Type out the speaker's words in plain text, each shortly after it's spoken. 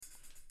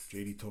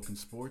JD Talking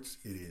Sports.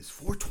 It is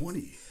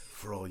 420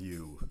 for all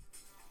you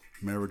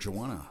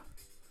marijuana,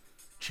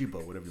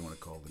 Chiba, whatever you want to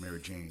call it, the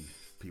Mary Jane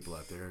people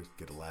out there.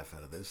 Get a laugh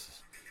out of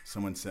this.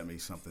 Someone sent me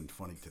something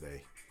funny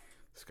today.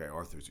 This guy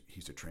Arthur,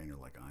 he's a trainer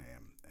like I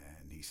am,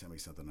 and he sent me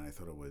something, and I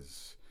thought it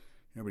was,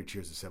 everybody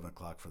cheers at 7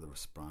 o'clock for the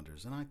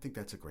responders, and I think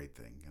that's a great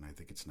thing, and I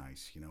think it's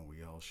nice. You know,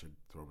 we all should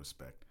throw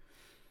respect.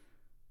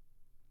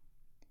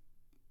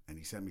 And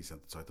he sent me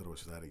something, so I thought it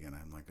was that again.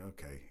 I'm like,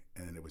 okay.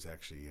 And then it was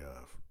actually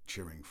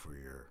cheering for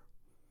your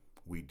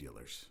weed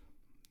dealers.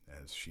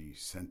 As she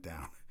sent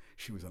down,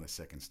 she was on a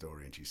second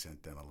story, and she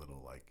sent down a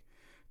little, like,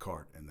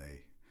 cart, and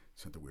they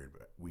sent the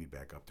weed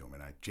back up to him.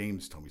 And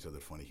James told me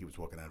something funny. He was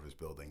walking out of his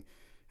building,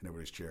 and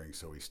everybody was cheering,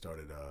 so he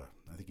started,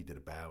 I think he did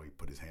a bow. He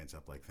put his hands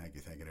up like, thank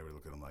you, and everybody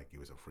looked at him like he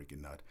was a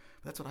freaking nut.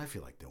 But that's what I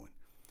feel like doing.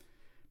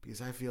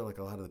 Because I feel like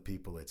a lot of the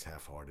people, it's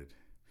half-hearted.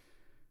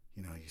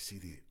 You know, you see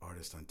the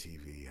artist on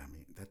TV. I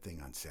mean, that thing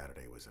on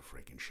Saturday was a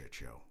freaking shit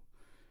show.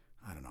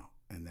 I don't know.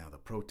 And now the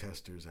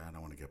protesters, I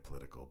don't want to get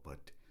political, but,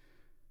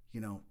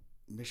 you know,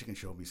 Michigan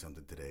showed me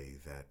something today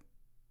that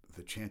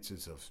the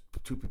chances of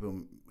two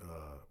people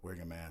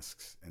wearing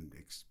masks and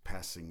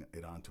passing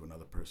it on to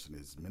another person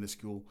is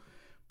minuscule,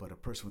 but a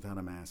person without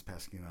a mask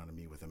passing it on to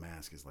me with a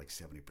mask is like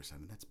 70%,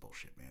 and that's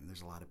bullshit, man.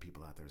 There's a lot of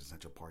people out there. It was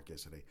Central Park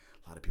yesterday,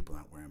 a lot of people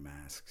not wearing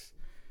masks.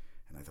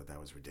 And I thought that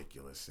was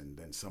ridiculous. And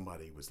then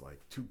somebody was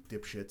like, two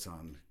dipshits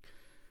on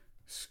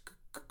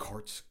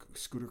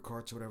scooter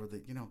carts or whatever.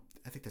 That, you know,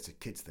 I think that's a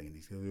kid's thing. And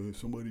he's like,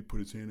 somebody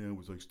put his hand out and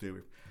was like, stay away.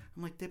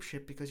 I'm like,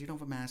 dipshit, because you don't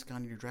have a mask on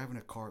and you're driving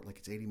a cart like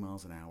it's 80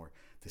 miles an hour.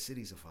 The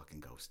city's a fucking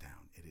ghost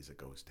town. It is a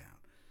ghost town.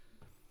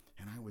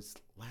 And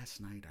last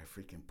night I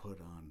freaking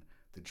put on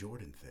the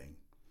Jordan thing.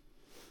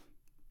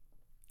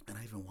 And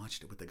I even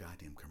watched it with the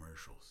goddamn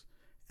commercials.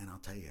 And I'll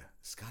tell you,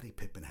 Scottie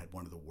Pippen had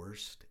one of the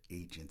worst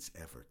agents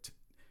ever.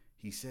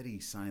 He said he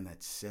signed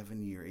that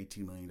 7-year,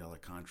 $18 million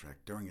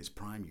contract during his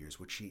prime years,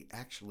 which he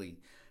actually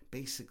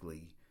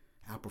basically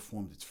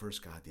outperformed its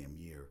first goddamn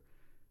year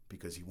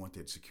because he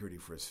wanted security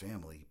for his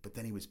family. But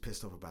then he was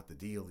pissed off about the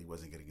deal. He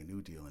wasn't getting a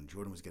new deal, and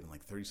Jordan was getting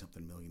like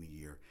 30-something million a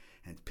year.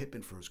 And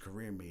Pippen, for his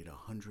career, made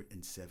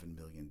 $107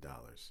 million.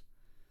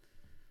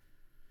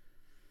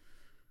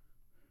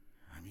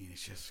 I mean,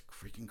 it's just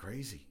freaking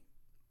crazy.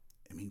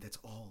 I mean, that's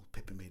all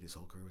Pippen made his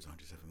whole career was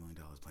 $107 million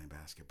playing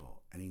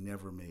basketball. And he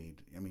never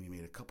made, I mean, he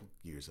made a couple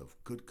years of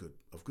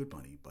good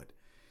money, but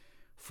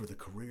for the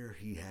career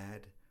he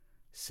had,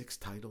 6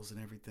 titles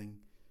and everything,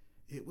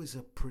 it was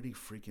a pretty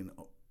freaking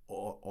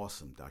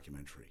awesome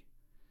documentary.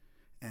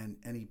 And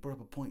he brought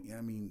up a point.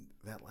 I mean,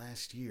 that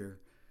last year,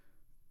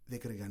 they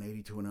could have gone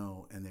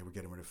 82-0 and they were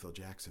getting rid of Phil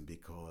Jackson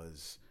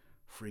because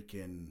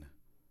freaking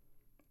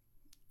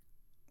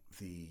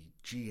the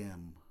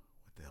GM,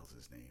 what the hell's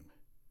his name?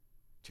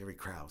 Jerry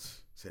Krause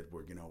said,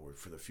 we're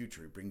for the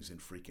future. He brings in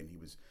he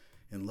was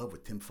in love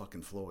with Tim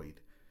fucking Floyd,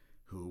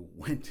 who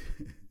went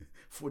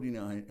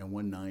 49 and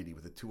 190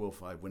 with a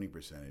 205 winning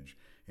percentage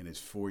in his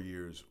 4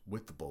 years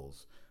with the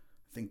Bulls.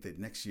 I think that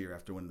next year,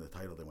 after winning the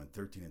title, they went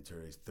 13 and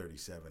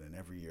 37, and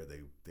every year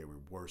they were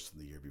worse than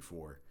the year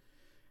before.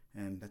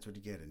 And that's what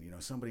you get. And, you know,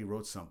 somebody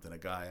wrote something, a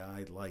guy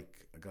on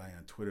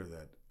Twitter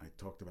that I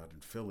talked about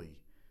in Philly,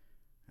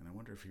 and I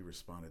wonder if he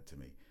responded to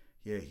me.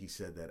 Yeah, he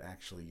said that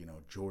actually, you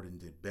know, Jordan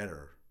did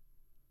better.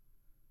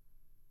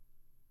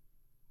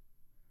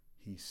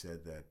 He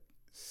said that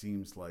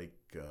seems like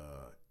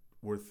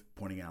worth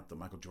pointing out that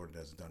Michael Jordan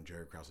hasn't done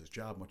Jerry Krause's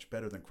job much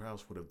better than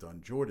Krause would have done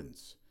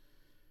Jordan's.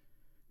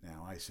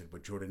 Now, I said,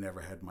 but Jordan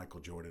never had Michael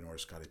Jordan or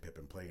Scottie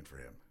Pippen playing for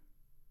him.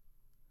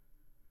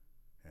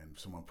 And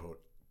someone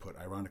put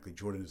ironically,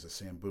 Jordan is a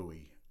Sam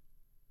Bowie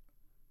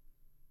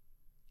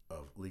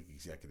of league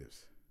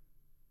executives.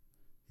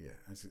 Yeah,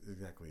 that's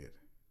exactly it.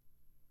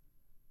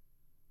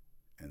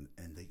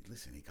 And they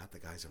listen. He got the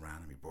guys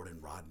around him. He brought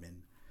in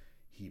Rodman.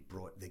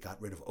 They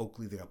got rid of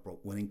Oakley. They got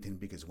Wennington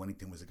because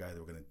Wennington was the guy that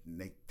were going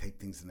to take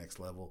things to the next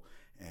level.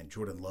 And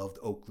Jordan loved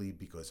Oakley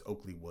because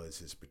Oakley was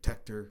his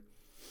protector.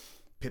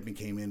 Pippen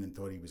came in and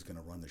thought he was going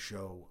to run the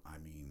show. I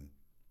mean,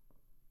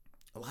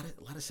 a lot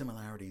of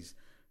similarities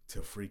to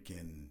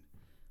freaking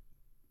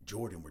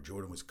Jordan, where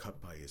Jordan was cut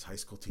by his high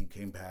school team,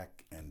 came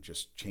back and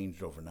just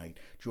changed overnight.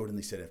 Jordan,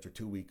 they said after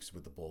 2 weeks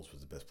with the Bulls,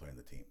 was the best player on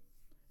the team,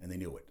 and they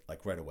knew it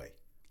like right away.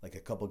 Like a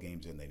couple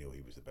games in, they knew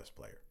he was the best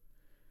player.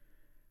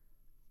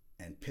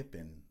 And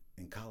Pippen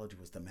in college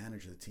was the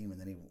manager of the team, and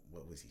then he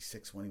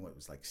 6'1", he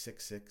was like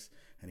 6'6",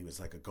 and he was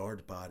like a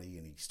guard body,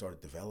 and he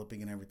started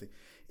developing and everything.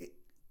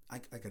 I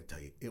got to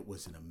tell you, it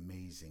was an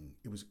amazing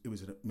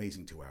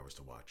 2 hours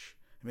to watch.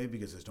 And maybe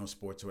because there's no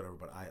sports or whatever,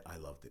 but I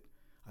loved it.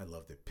 I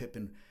loved it.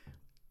 Pippen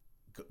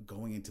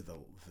going into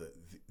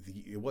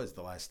it was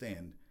the Last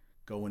Stand,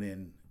 going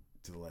in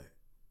to the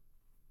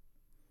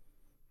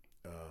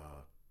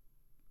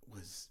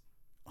was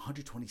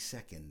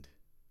 122nd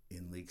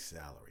in league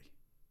salary.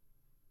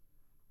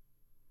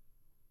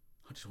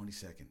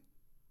 122nd.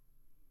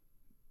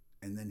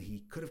 And then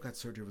he could have got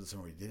surgery over the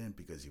summer. He didn't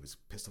because he was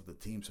pissed off the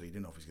team, so he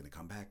didn't know if he was going to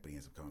come back, but he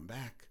ends up coming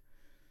back.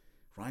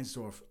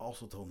 Reinsdorf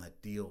also told him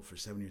that deal for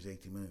 7 years,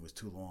 18 million was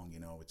too long.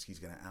 He's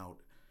going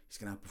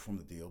to outperform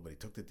the deal, but he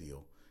took the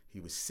deal. He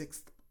was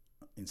sixth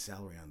in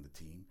salary on the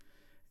team,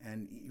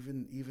 and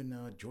even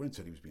Jordan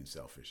said he was being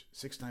selfish.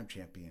 Six-time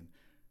champion.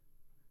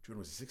 Jordan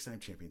was a six-time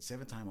champion,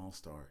 seven-time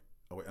All-Star.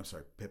 Oh wait, I'm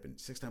sorry, Pippen,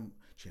 six-time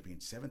champion,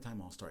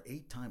 seven-time All-Star,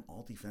 eight-time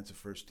All-Defensive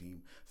First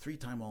Team,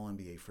 three-time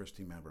All-NBA First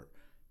Team member.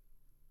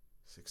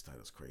 Six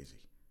titles, crazy.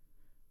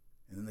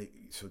 And then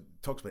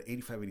talks about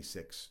 85,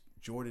 86.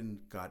 Jordan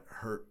got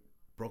hurt,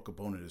 broke a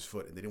bone in his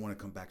foot, and they didn't want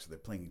to come back, so they're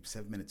playing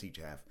 7 minutes each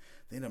half.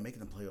 They ended up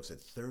making the playoffs at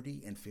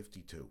 30 and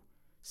 52.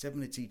 7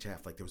 minutes each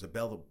half, like there was a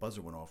bell, the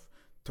buzzer went off,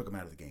 took him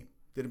out of the game.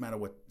 Didn't matter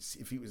what,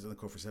 if he was on the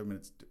court for 7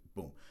 minutes,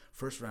 boom.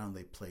 First round,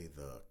 they play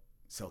the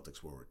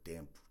Celtics, were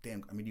damn.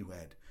 I mean, you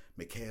had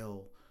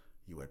McHale,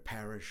 you had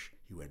Parrish,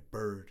 you had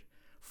Bird,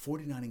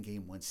 49 in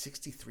game one,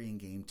 63 in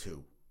game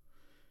two.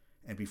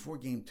 And before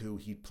game two,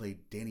 he'd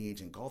played Danny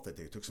Ainge in golf that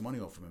day. Took some money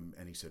off from him,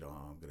 and he said,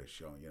 I'm going to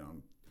show,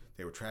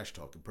 they were trash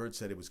talking. Bird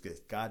said it was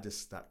God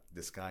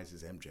disguised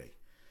as MJ.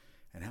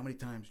 And how many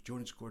times?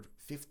 Jordan scored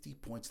 50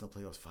 points in the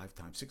playoffs 5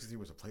 times. 63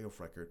 was a playoff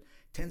record.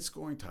 10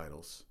 scoring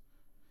titles,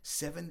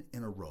 7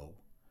 in a row.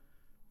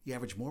 He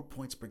averaged more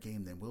points per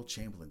game than Will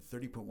Chamberlain,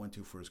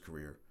 30.12 for his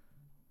career.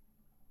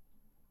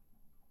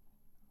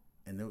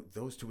 And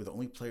those two were the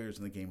only players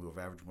in the game who have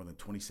averaged more than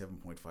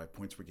 27.5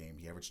 points per game.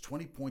 He averaged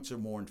 20 points or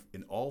more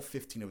in all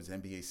 15 of his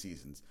NBA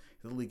seasons.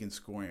 He led the league in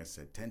scoring, as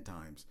I said, 10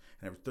 times.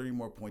 And averaged 30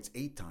 more points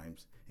 8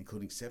 times,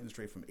 including 7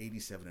 straight from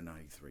 87 to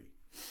 93.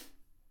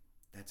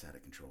 That's out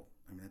of control.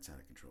 I mean, that's out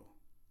of control.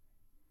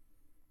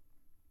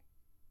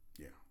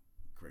 Yeah,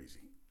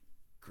 crazy.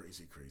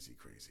 Crazy, crazy,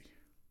 crazy.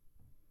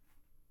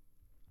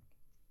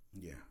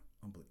 Yeah,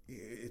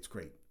 it's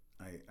great,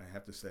 I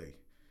have to say.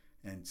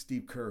 And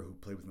Steve Kerr, who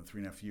played with him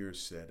 3.5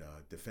 years, said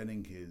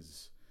defended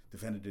his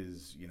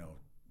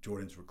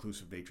Jordan's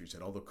reclusive nature. He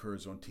said although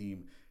Kerr's own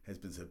team has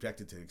been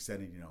subjected to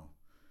extended,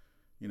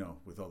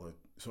 with all the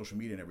social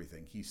media and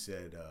everything, he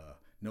said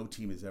no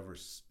team has ever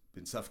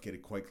been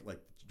suffocated quite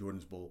like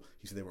Jordan's Bull.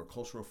 He said they were a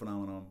cultural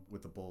phenomenon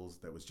with the Bulls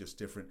that was just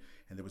different,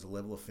 and there was a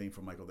level of fame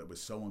for Michael that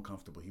was so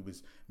uncomfortable. He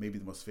was maybe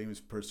the most famous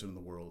person in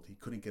the world. He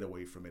couldn't get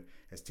away from it.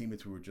 As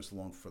teammates, we were just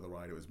along for the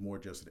ride. It was more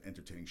just an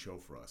entertaining show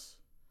for us.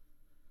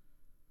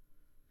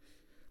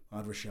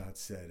 Ahmad Rashad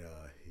said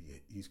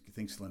he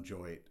thinks he'll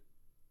enjoy it.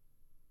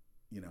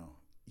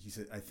 He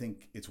said, I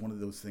think it's one of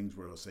those things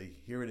where he'll say,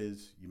 here it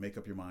is, you make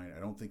up your mind. I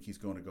don't think he's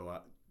going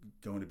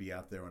to be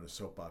out there on a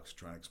soapbox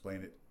trying to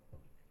explain it.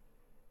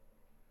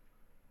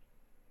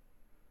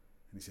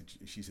 And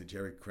she said,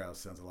 Jerry Krause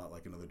sounds a lot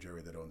like another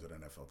Jerry that owns an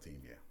NFL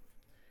team.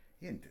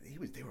 Yeah.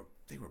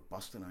 They were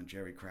busting on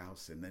Jerry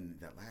Krause, and then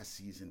that last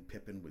season,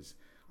 Pippen was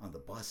on the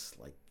bus,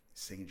 like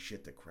saying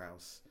shit to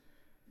Krause.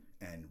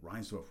 And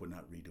Reinsdorf would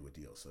not redo a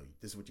deal. So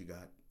this is what you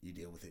got. You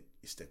deal with it.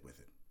 You stick with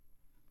it.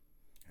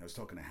 And I was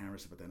talking to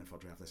Harris about the NFL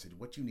draft. I said,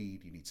 what you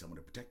need someone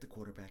to protect the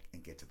quarterback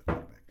and get to the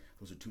quarterback.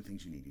 Those are two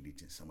things you need. You need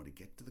someone to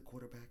get to the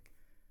quarterback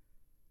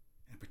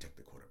and protect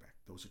the quarterback.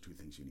 Those are two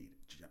things you need.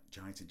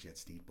 Giants and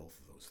Jets need both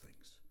of those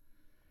things.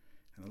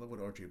 And I love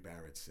what R.J.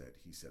 Barrett said.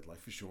 He said,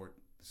 life is short.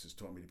 This has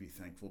taught me to be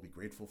thankful. Be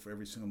grateful for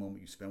every single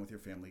moment you spend with your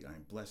family. I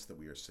am blessed that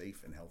we are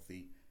safe and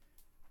healthy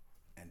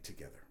and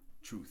together.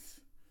 Truth.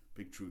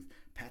 Big truth.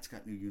 Pat's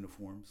got new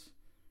uniforms.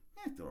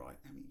 They're all right.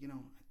 I mean,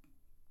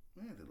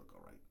 they look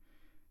all right.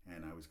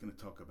 And I was going to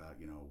talk about,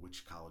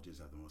 which colleges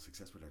are the most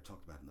successful. I've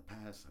talked about it in the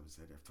past.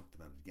 I've talked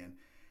about it again.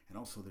 And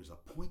also there's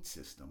a point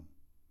system,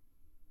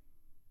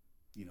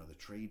 the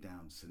trade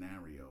down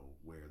scenario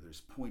where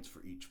there's points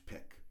for each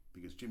pick,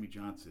 because Jimmy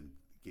Johnson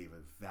gave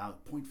a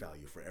point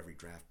value for every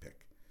draft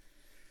pick.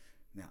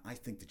 Now, I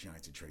think the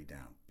Giants would trade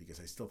down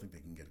because I still think they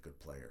can get a good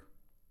player.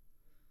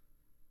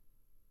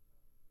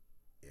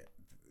 Yeah.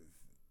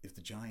 If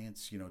the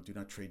Giants, do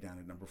not trade down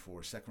at number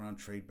 4, second round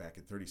trade back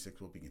at 36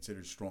 will be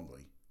considered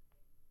strongly.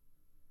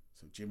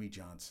 So Jimmy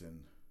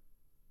Johnson,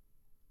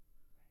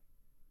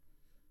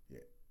 yeah,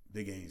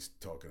 Big A's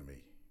talking to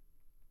me.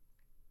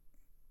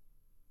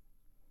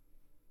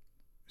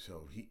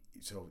 So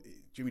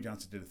Jimmy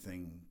Johnson did a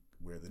thing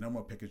where the number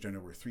one pick is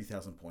generated worth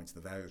 3,000 points.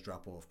 The values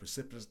drop off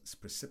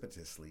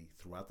precipitously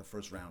throughout the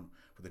first round,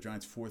 with the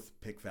Giants' 4th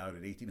pick valued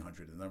at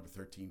 1,800 and the number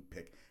 13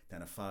 pick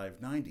down to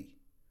 590.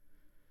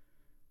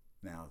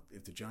 Now,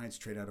 if the Giants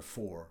trade out of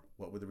 4,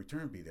 what would the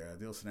return be? The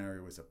ideal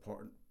scenario is a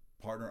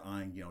partner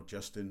eyeing,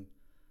 Justin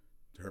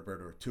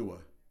Herbert or Tua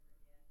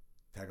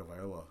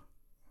Tagovailoa,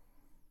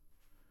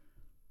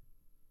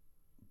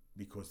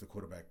 because the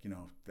quarterback,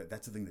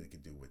 that's the thing that they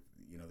could do with,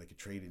 they could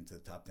trade into the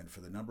top 10.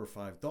 For the number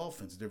 5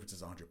 Dolphins, the difference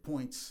is 100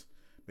 points,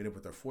 made up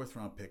with their 4th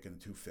round pick and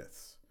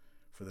 2/5.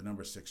 For the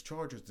number 6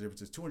 Chargers, the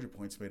difference is 200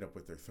 points, made up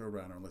with their 3rd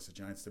rounder, unless the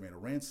Giants demand a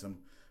ransom,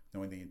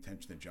 knowing the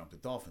intention to jump the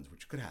Dolphins,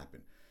 which could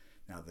happen.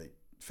 Now, the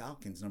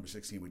Falcons, number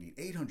 16, would need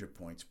 800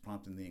 points,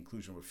 prompting the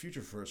inclusion of a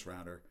future first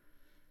rounder,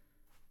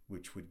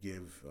 which would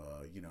give,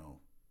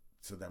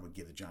 so that would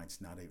give the Giants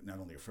not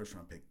only a first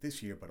round pick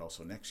this year, but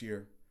also next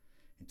year.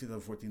 In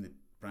 2014, the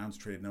Browns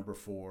traded number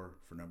 4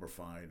 for number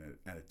 5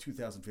 and a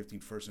 2015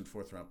 first and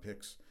 4th round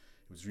picks.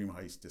 It was Dream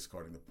Heist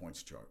discarding the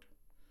points chart.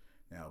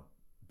 Now,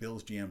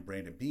 Bills GM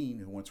Brandon Beane,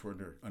 who once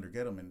worked under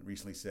Gettleman,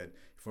 recently said,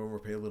 "If I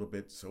overpay a little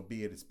bit, so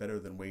be it. It's better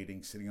than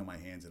waiting, sitting on my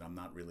hands, and I'm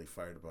not really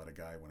fired about a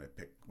guy when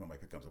my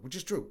pick comes up," which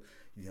is true.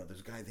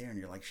 There's a guy there, and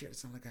you're like, "Shit,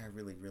 it's not a guy I'm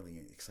really, really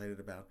excited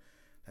about."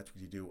 That's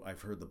what you do.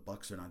 I've heard the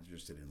Bucs are not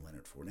interested in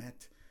Leonard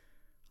Fournette.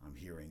 I'm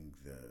hearing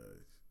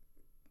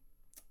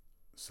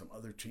some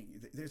other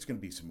team. There's going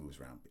to be some moves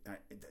around.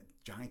 The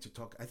Giants are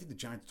talking. I think the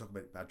Giants are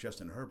talking about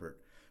Justin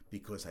Herbert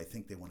because I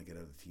think they want to get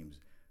other teams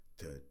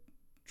to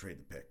trade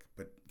the pick.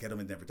 But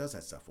Gettleman never does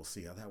that stuff. We'll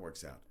see how that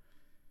works out.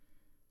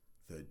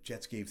 The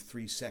Jets gave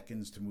 3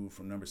 seconds to move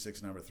from number 6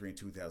 to number 3 in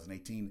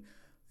 2018.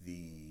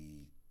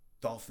 The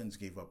Dolphins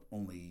gave up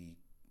only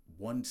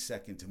 1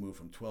 second to move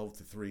from 12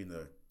 to 3 in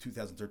the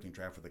 2013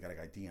 draft where they got a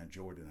guy Deion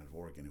Jordan out of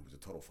Oregon who was a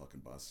total fucking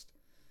bust.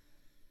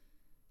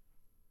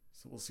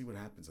 So we'll see what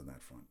happens on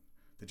that front.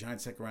 The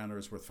Giants' second rounder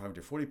is worth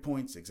 540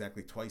 points,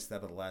 exactly twice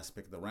that of the last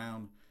pick of the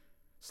round.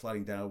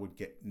 Sliding down would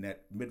get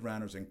net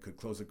mid-rounders and could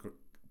close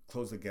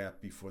the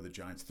gap before the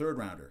Giants' third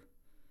rounder.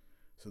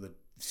 So the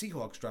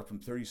Seahawks dropped from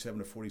 37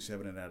 to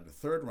 47 and added a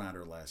third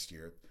rounder last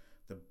year.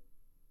 The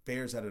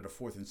Bears added a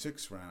fourth and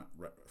sixth round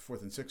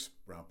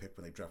pick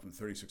when they dropped from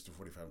 36 to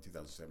 45 in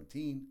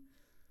 2017.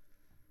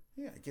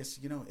 Yeah, I guess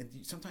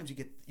and sometimes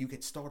you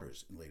get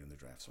starters late in the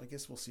draft. So I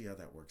guess we'll see how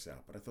that works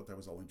out. But I thought that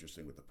was all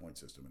interesting with the point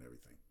system and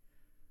everything.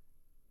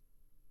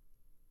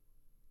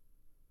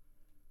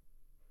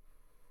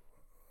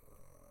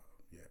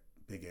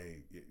 Big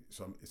A,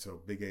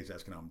 so Big A's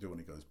asking how I'm doing.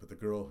 He goes, "But the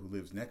girl who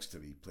lives next to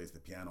me plays the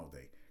piano all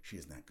day. She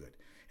isn't that good."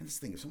 And this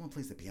thing, if someone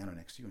plays the piano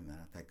next to you and they're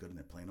not that good and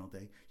they're playing all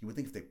day, you would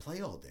think if they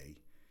play all day,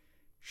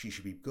 she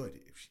should be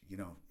good. If she,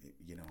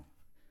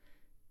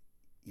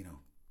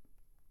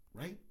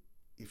 right?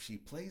 If she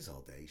plays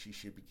all day, she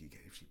should be.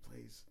 If she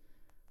plays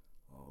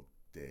all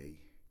day,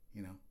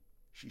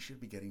 she should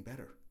be getting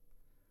better.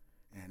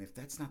 And if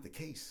that's not the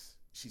case,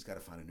 she's got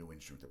to find a new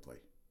instrument to play.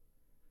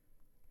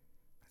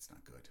 That's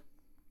not good.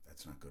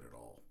 That's not good at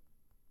all.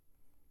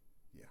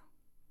 Yeah.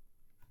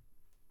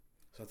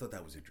 So I thought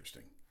that was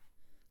interesting.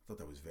 I thought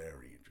that was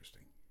very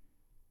interesting.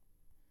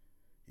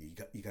 You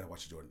got to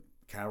watch Jordan.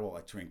 Carol,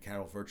 I trained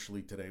Carol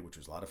virtually today, which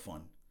was a lot of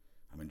fun.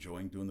 I'm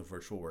enjoying doing the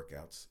virtual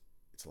workouts.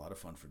 It's a lot of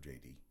fun for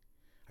JD.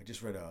 I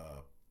just read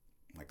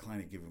my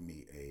client had given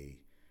me a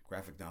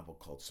graphic novel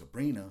called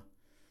Sabrina,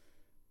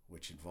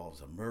 which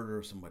involves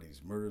murders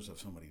of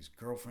somebody's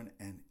girlfriend,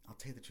 and I'll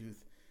tell you the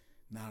truth,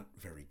 not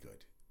very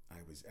good.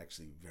 I was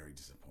actually very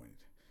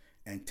disappointed.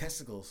 And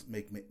testicles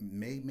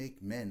may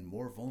make men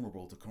more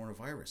vulnerable to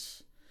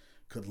coronavirus.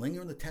 Could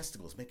linger in the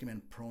testicles make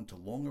men prone to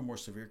longer, more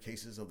severe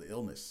cases of the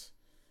illness?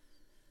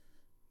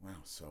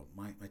 Wow, so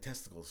my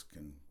testicles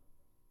can...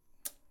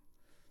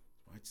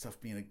 It's tough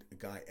being a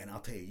guy. And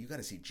I'll tell you, you got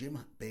to see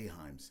Jim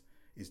Boeheim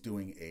is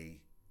doing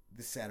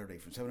this Saturday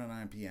from 7 to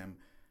 9 p.m.,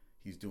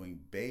 he's doing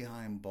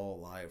Boeheim Ball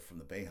live from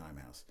the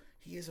Boeheim house.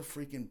 He has a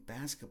freaking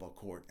basketball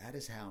court at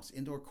his house,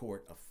 indoor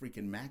court, a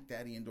freaking Mac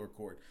Daddy indoor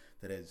court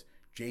that has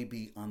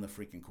JB on the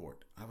freaking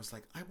court. I was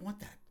like, I want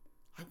that.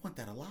 I want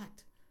that a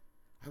lot.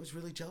 I was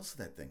really jealous of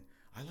that thing.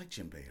 I like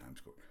Jim Boeheim's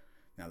court.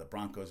 Now the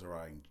Broncos are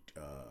eyeing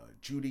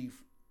Judy,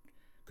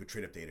 could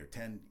trade up to 8 or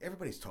 10.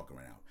 Everybody's talking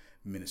right now.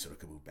 Minnesota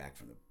could move back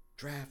from the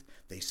draft.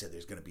 They said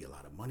there's going to be a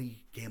lot of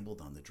money gambled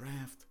on the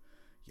draft.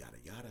 Yada,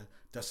 yada.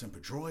 Dustin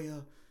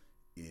Pedroia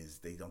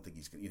they don't think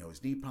he's going to,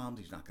 his knee problems,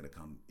 he's not going to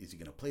come. Is he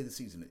going to play the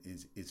season?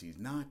 Is he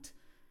not?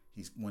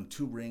 He's won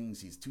 2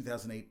 rings. He's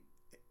 2008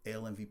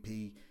 AL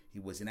MVP. He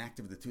was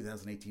inactive in the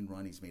 2018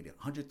 run. He's made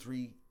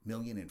 $103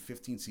 million in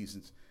 15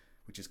 seasons,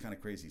 which is kind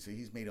of crazy. So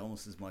he's made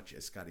almost as much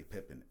as Scottie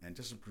Pippen. And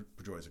Justin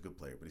Pedroia is a good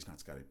player, but he's not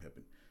Scottie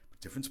Pippen. But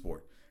different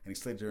sport. And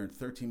he's slated to earn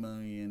 $13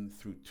 million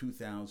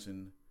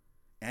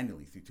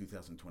annually through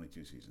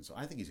 2022 season. So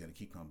I think he's going to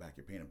keep coming back.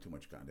 You're paying him too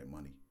much goddamn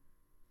money.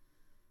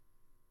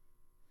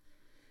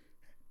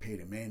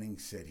 Peyton Manning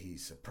said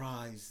he's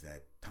surprised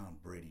that Tom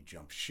Brady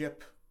jumped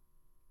ship.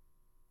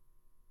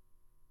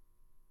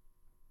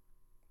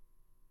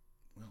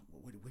 Well,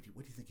 what do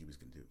you think he was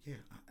going to do? Yeah,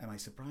 am I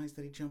surprised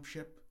that he jumped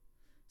ship?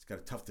 He's got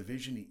a tough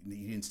division.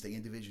 He didn't stay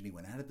in division. He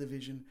went out of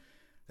division.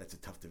 That's a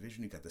tough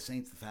division. You got the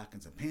Saints, the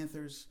Falcons, and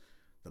Panthers.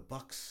 The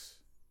Bucs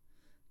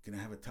going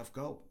to have a tough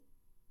go.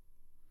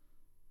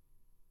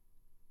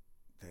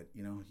 That,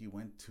 he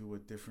went to a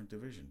different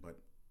division. But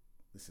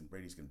listen,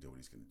 Brady's going to do what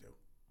he's going to do.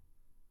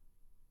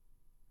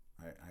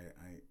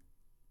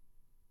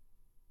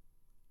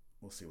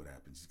 We'll see what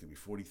happens. He's going to be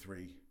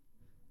 43.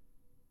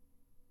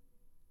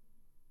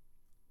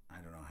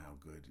 I don't know how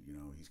good,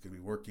 he's going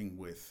to be working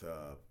with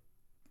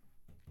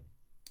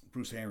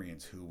Bruce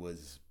Arians, who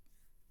was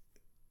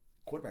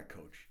quarterback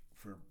coach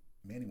for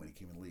Manning when he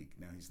came in the league.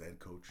 Now he's the head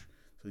coach.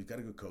 So he's got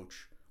a good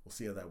coach. We'll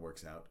see how that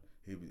works out.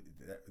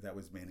 That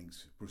was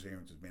Bruce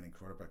Arians was Manning's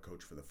quarterback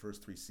coach for the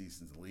first 3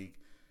 seasons of the league.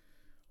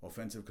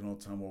 Offensive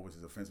coordinator Tom Moore was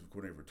his offensive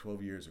coordinator for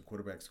 12 years. And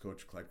quarterbacks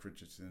coach Clyde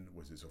Richardson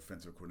was his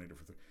offensive coordinator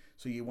for 3.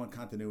 So you want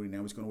continuity.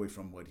 Now he's going away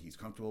from what he's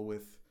comfortable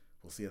with.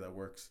 We'll see how that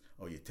works.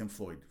 Oh yeah, Tim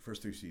Floyd,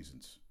 first 3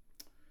 seasons.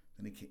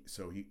 Then he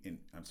came,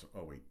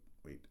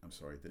 wait, I'm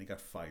sorry. Then he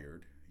got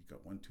fired. He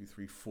got 1, 2,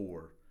 3,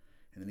 4,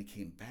 and then he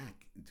came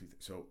back into.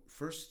 So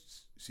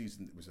first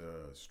season it was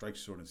a strike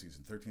shortened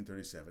season,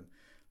 1337.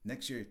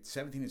 Next year,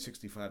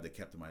 17-65, they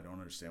kept him. I don't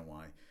understand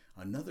why.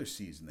 Another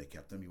season they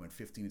kept him. He went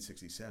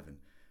 15-67,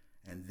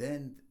 and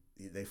then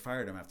they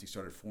fired him after he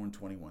started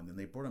 4-21. Then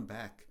they brought him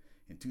back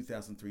in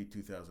 2003,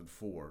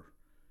 2004,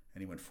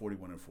 and he went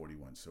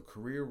 41-41. So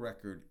career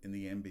record in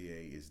the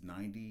NBA is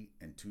 90-231.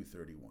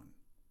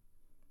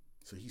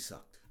 So he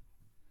sucked.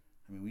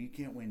 I mean, you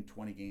can't win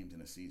 20 games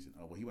in a season.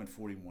 Oh, well, he went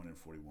 41-41.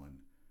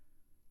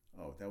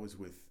 Oh, that was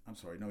with. I'm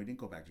sorry. No, he didn't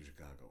go back to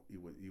Chicago. He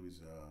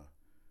was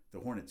the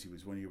Hornets. He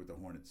was 1 year with the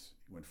Hornets.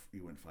 He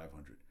went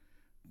 500.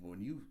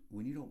 When you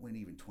don't win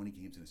even 20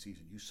 games in a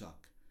season, you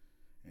suck.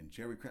 And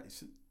Jerry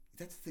Krause.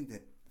 That's the thing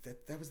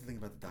that was the thing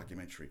about the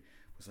documentary.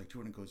 Was like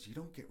Jordan goes, you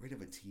don't get rid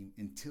of a team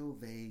until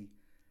they,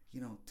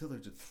 till they're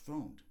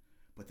dethroned.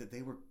 But that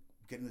they were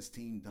getting this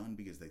team done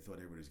because they thought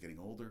everybody was getting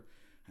older.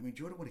 I mean,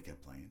 Jordan would have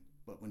kept playing.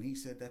 But when he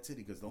said, that's it,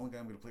 he goes, the only guy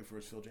I'm going to play for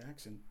is Phil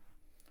Jackson.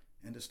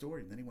 End of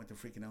story. And then he went to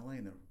freaking LA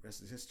and the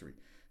rest is history.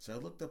 So I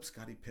looked up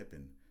Scottie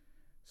Pippen.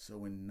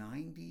 So in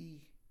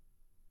 90,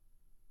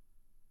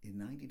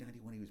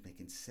 91, he was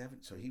making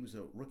so he was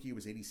a rookie, he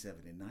was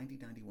 87. In 90,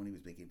 91, he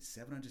was making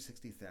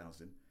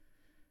 $760,000.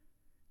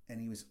 And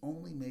he was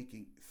only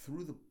making,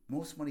 through the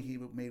most money he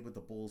made with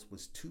the Bulls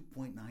was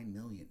 $2.9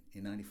 million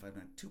in 95,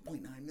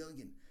 $2.9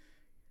 million.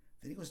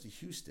 Then he goes to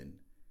Houston,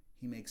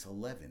 he makes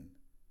 11.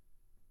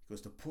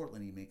 Goes to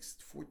Portland, he makes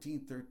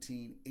 14,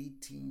 13,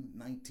 18,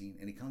 19,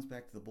 and he comes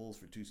back to the Bulls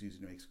for 2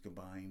 seasons and makes a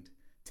combined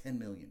 $10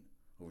 million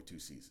over 2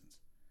 seasons.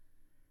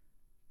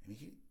 I mean,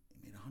 he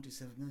made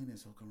 $107 million in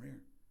his whole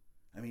career.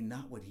 I mean,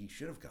 not what he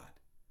should have got,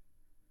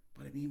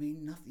 but I mean, he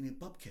made nothing. He made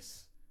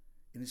bupkis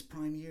in his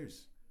prime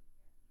years.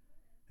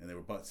 And they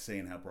were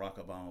saying how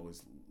Barack Obama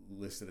was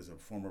listed as a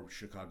former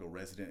Chicago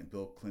resident and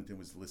Bill Clinton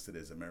was listed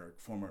as a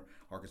former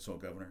Arkansas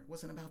governor. It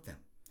wasn't about them.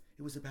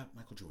 It was about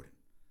Michael Jordan.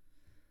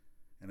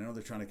 And I know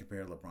they're trying to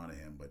compare LeBron to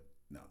him, but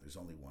no, there's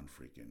only one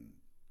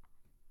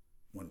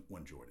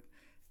Jordan.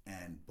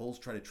 And Bulls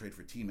tried to trade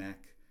for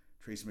T-Mac.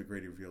 Tracy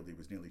McGrady revealed he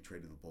was nearly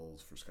traded to the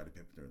Bulls for Scottie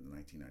Pippen during the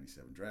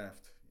 1997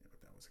 draft. Yeah,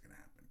 but that wasn't going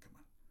to happen. Come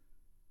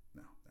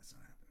on. No, that's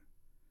not happening.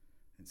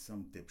 And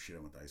some dipshit I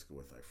went to high school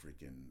with,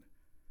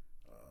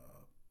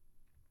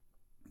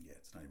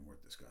 it's not even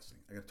worth discussing.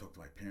 I got to talk to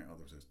my parent. Oh,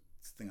 there was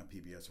a thing on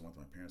PBS I want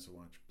my parents to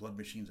watch. Blood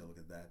Machines, I look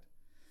at that.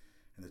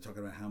 And they're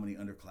talking about how many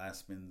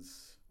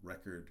underclassmen's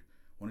record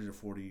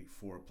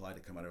 144 applied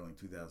to come out early in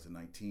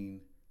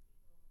 2019.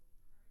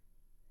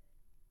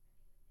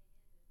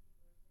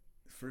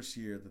 The first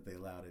year that they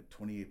allowed it,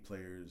 28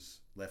 players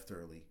left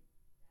early.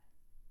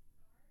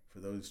 For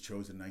those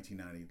chosen in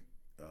 1990,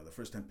 the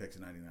first 10 picks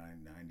in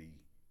 1990,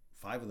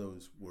 5 of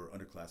those were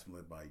underclassmen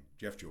led by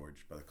Jeff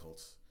George by the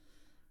Colts,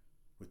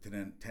 with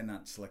 10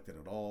 not selected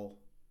at all.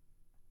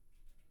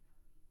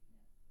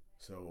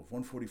 So of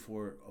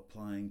 144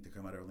 applying to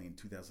come out early in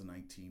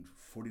 2019,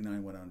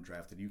 49 went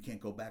undrafted. You can't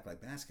go back like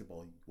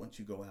basketball. Once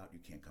you go out, you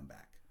can't come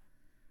back,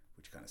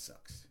 which kind of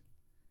sucks.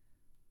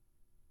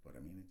 But I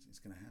mean, it's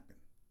going to happen.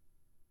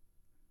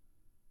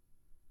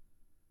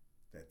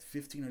 That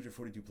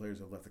 1,542 players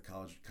have left the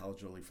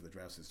college early for the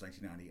draft since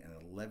 1990, and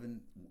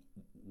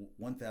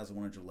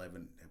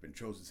 1,111 have been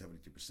chosen,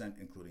 72%,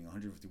 including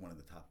 151 in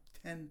the top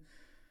 10.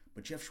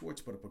 But Jeff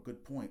Schwartz put up a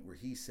good point where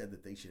he said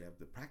that they should have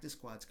the practice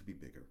squads could be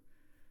bigger.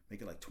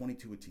 Make it like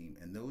 22 a team,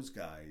 and those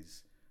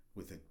guys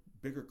with a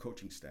bigger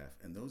coaching staff,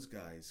 and those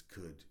guys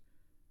could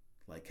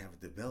like have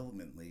a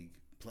development league,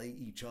 play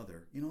each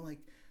other. Like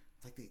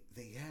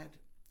they had.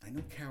 I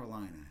know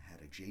Carolina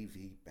had a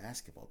JV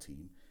basketball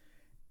team,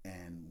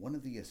 and one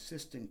of the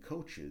assistant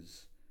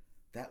coaches,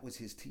 that was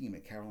his team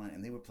at Carolina,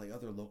 and they would play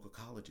other local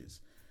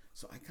colleges.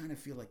 So I kind of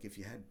feel like if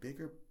you had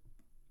bigger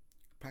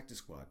practice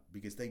squad,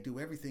 because they do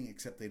everything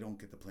except they don't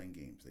get to play in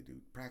games. They do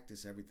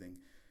practice everything,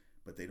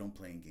 but they don't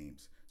play in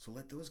games. So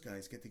let those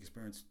guys get the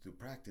experience through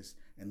practice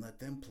and let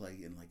them play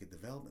in like a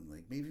development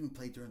league, maybe even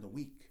play during the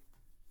week.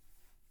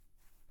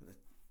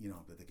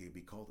 But they could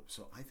be called up.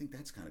 So I think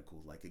that's kind of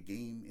cool, like a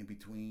game in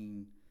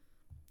between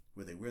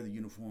where they wear the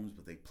uniforms,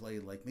 but they play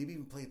like maybe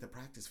even play at the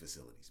practice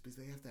facilities because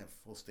they have to have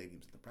full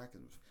stadiums at the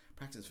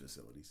practice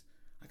facilities.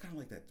 I kind of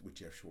like that with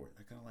Jeff Schwartz.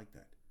 I kind of like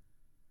that.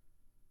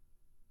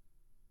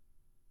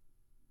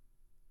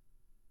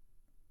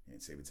 And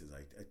Saban says,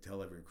 I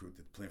tell every recruit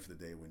to plan for the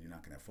day when you're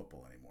not going to have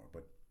football anymore.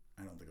 But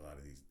I don't think a lot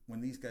of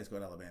when these guys go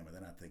to Alabama, they're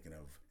not thinking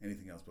of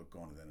anything else but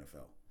going to the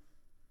NFL.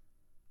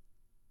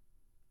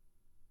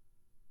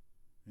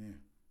 Yeah.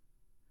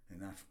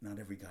 And not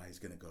every guy is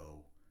going to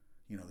go.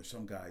 There's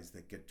some guys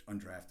that get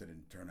undrafted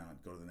and turn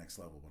out, go to the next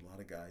level. But a lot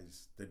of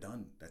guys, they're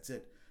done. That's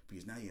it.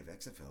 Because now you have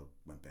XFL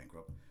went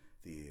bankrupt.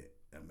 The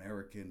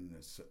American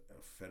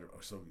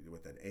Federal, so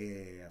with that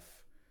AAF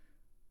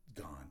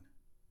gone.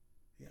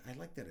 Yeah, I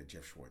like that at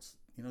Jeff Schwartz.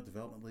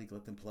 Development league,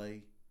 let them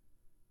play.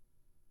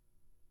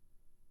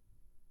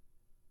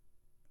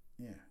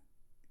 Yeah,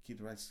 keep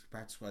the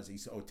practice squads. He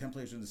said, 10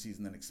 players during the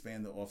season, then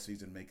expand the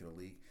offseason and make it a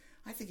league.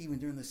 I think even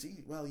during the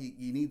season, well,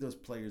 you need those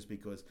players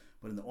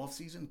but in the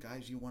offseason,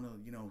 guys, you want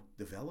to,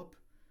 develop.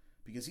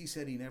 Because he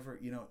said he never,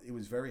 it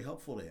was very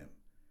helpful to him.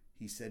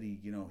 He said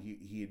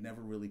he had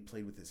never really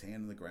played with his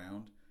hand in the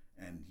ground.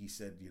 And he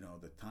said,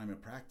 the time in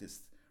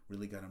practice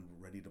really got him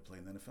ready to play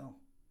in the NFL.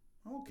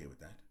 I'm okay with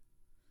that.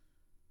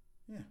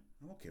 Yeah,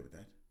 I'm okay with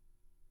that.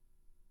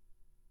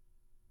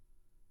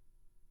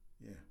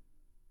 Yeah,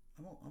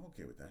 I'm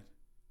okay with that.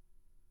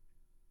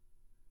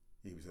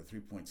 He was a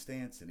 3-point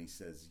stance, and he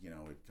says,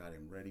 it got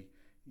him ready.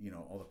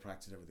 All the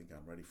practice, everything got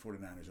him ready.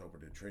 49ers over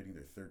to trading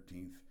their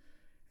 13th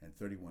and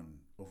 31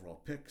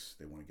 overall picks.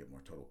 They want to get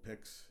more total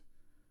picks.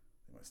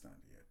 They must not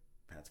yet.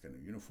 Pat's got new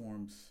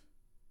uniforms.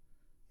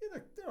 Yeah,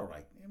 they're all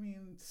right. I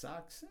mean,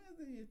 socks.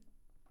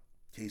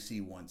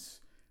 KC wants,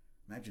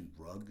 imagine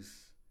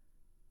Ruggs.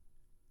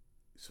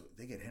 So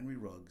they get Henry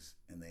Ruggs,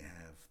 and they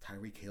have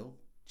Tyreek Hill.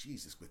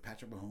 Jesus, with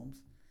Patrick Mahomes,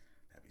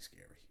 that'd be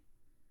scary.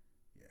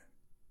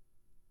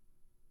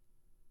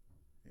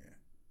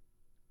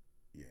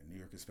 Yeah, New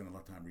York has spent a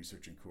lot of time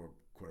researching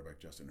quarterback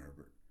Justin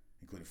Herbert,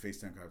 including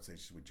FaceTime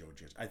conversations with Joe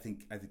Judge. I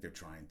think they're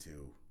trying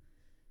to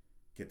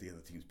get the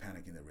other teams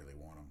panicking that really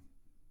want him.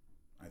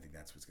 I think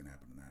that's what's going to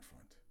happen on that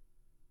front.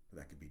 But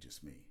that could be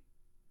just me.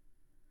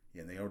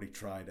 Yeah, and they already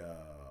tried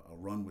a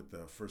run with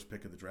the first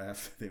pick of the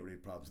draft. They already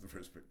had problems with the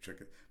first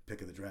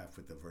pick of the draft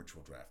with the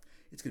virtual draft.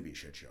 It's going to be a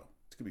shit show.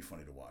 It's going to be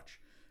funny to watch.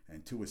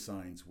 And Tua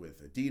signs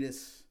with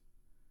Adidas.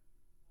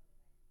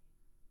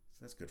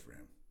 So that's good for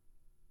him.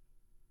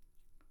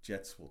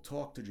 Jets will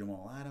talk to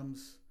Jamal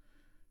Adams.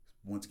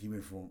 Wants to keep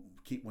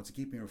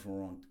him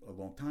for a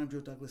long time, Joe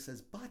Douglas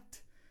says,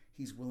 but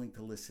he's willing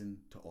to listen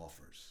to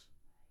offers.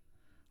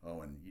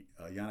 Oh, and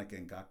Yannick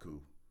Ngakoue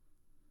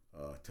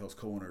tells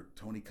co-owner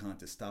Tony Khan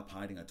to stop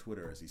hiding on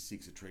Twitter as he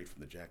seeks a trade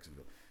from the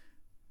Jacksonville.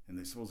 And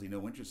there's supposedly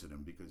no interest in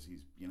him because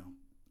he's,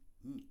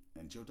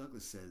 And Joe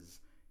Douglas says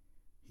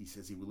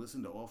he will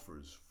listen to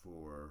offers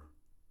for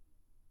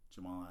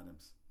Jamal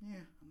Adams.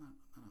 Yeah, I'm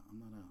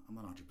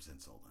not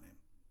 100% sold on him.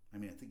 I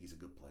mean, I think he's a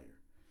good player,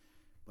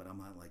 but I'm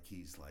not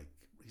he's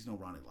no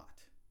Ronnie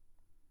Lott.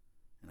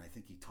 And I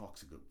think he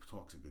talks a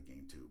good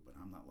game too, but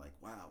I'm not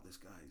wow, this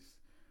guy's.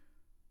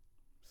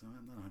 So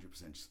I'm not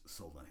 100%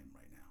 sold on him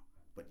right now.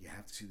 But you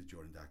have to see the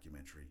Jordan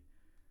documentary.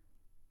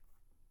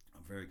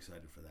 I'm very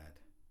excited for that.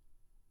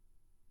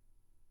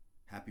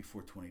 Happy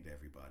 420 to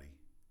everybody.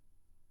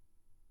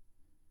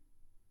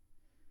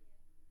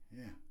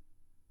 Yeah.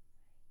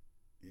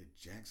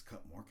 Jags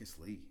cut Marcus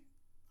Lee.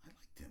 I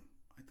liked him.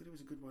 I thought he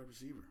was a good wide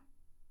receiver.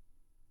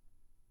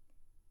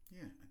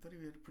 Yeah, I thought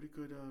he had a pretty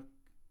good.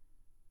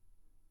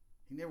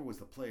 He never was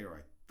the player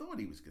I thought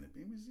he was going to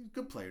be. He was a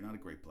good player, not a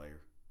great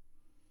player.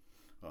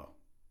 Oh,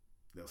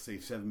 they'll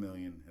save $7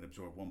 million and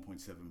absorb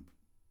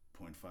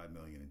 $1.7.5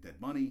 million in dead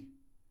money.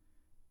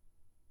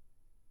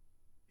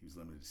 He was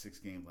limited to 6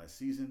 games last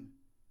season.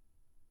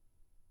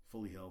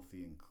 Fully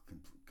healthy and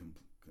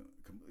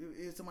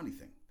it's a money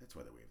thing. That's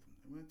why they waived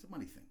him. It's a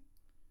money thing.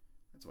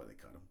 That's why they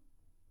cut him.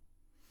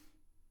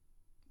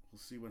 We'll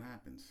see what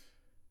happens.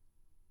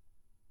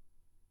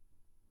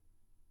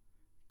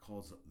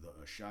 Calls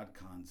the Shad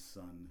Khan's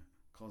son,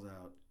 calls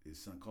out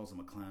his son, calls him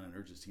a clown and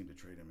urges his team to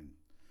trade him.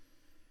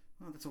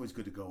 And that's always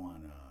good to go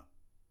on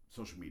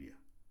social media.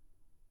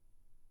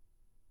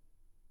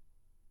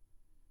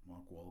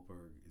 Mark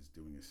Wahlberg is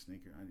doing a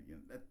sneaker.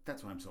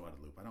 That's why I'm so out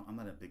of loop. I'm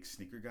not a big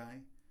sneaker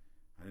guy.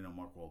 I didn't know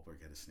Mark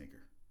Wahlberg had a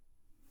sneaker.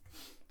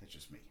 That's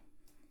just me.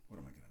 What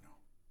am I going to know?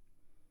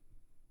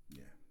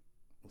 Yeah,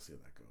 we'll see how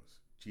that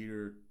goes.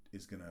 Jeter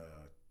is going to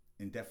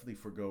indefinitely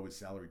forgo his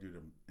salary due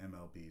to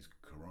MLB's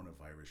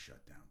coronavirus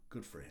shutdown.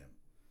 Good for him.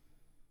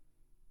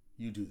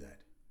 You do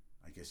that.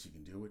 I guess you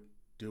can do it.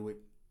 Do it.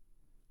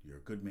 You're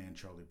a good man,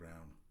 Charlie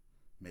Brown.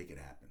 Make it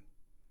happen.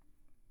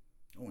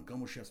 Oh, and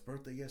Gummo Chef's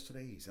birthday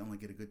yesterday. He sounded like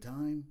he had a good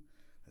time.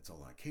 That's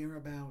all I care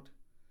about.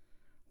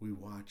 We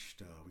got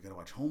to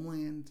watch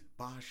Homeland.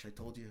 Bosch, I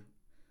told you.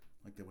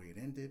 Like the way it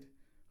ended.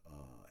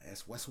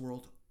 As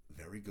Westworld,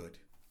 very good.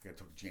 I got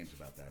to talk to James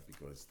about that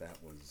because that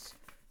was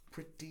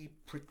pretty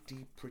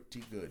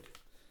good.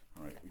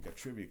 All right, we got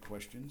trivia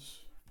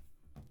questions.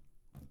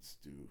 Let's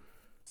do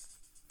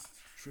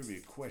trivia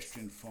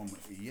question from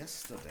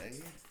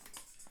yesterday.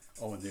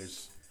 Oh, and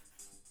there's...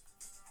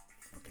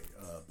 Okay,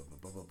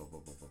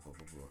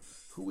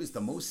 who is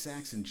the most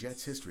sacks in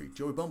Jets history?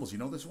 Joey Bumbles, you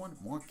know this one?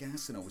 Mark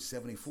Gastineau was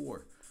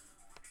 74.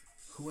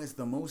 Who has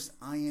the most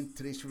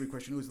today's trivia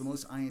question, who has the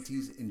most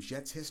INTs in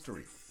Jets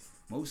history?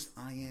 Most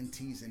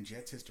INTs in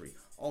Jets history.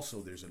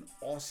 Also, there's an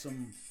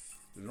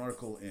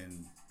article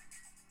in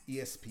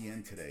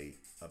ESPN today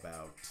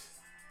about,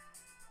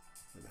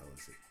 where the hell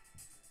is it?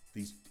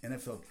 These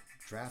NFL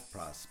draft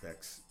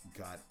prospects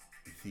got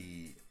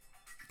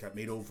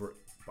made over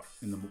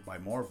by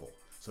Marvel.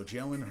 So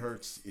Jalen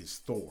Hurts is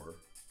Thor.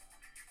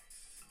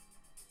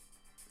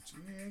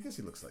 I guess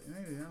he looks like, I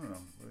don't know.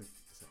 What is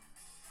that?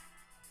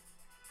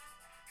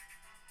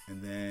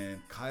 And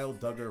then Kyle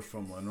Duggar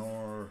from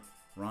Lenore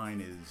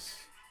Rhine is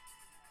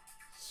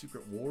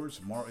Secret Wars.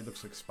 It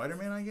looks like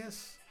Spider-Man, I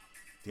guess.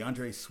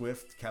 DeAndre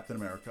Swift, Captain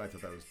America. I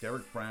thought that was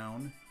Derek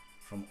Brown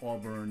from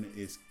Auburn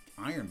is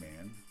Iron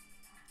Man.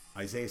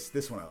 Isaiah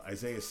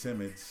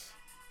Simmons,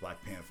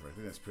 Black Panther. I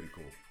think that's pretty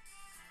cool.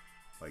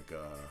 Like,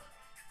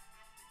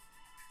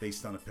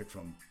 based on a pick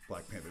from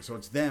Black Panther. So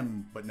it's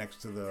them, but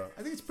next to the...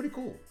 I think it's pretty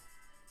cool.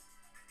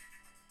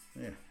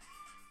 Yeah.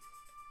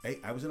 Hey,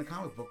 I was in a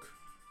comic book.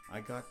 I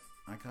got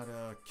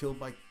killed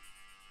by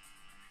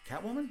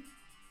Catwoman?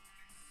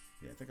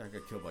 Yeah, I think I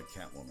got killed by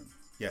Catwoman.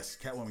 Yes,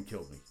 Catwoman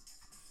killed me.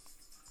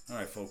 All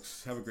right,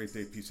 folks. Have a great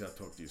day. Peace out.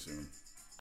 Talk to you soon.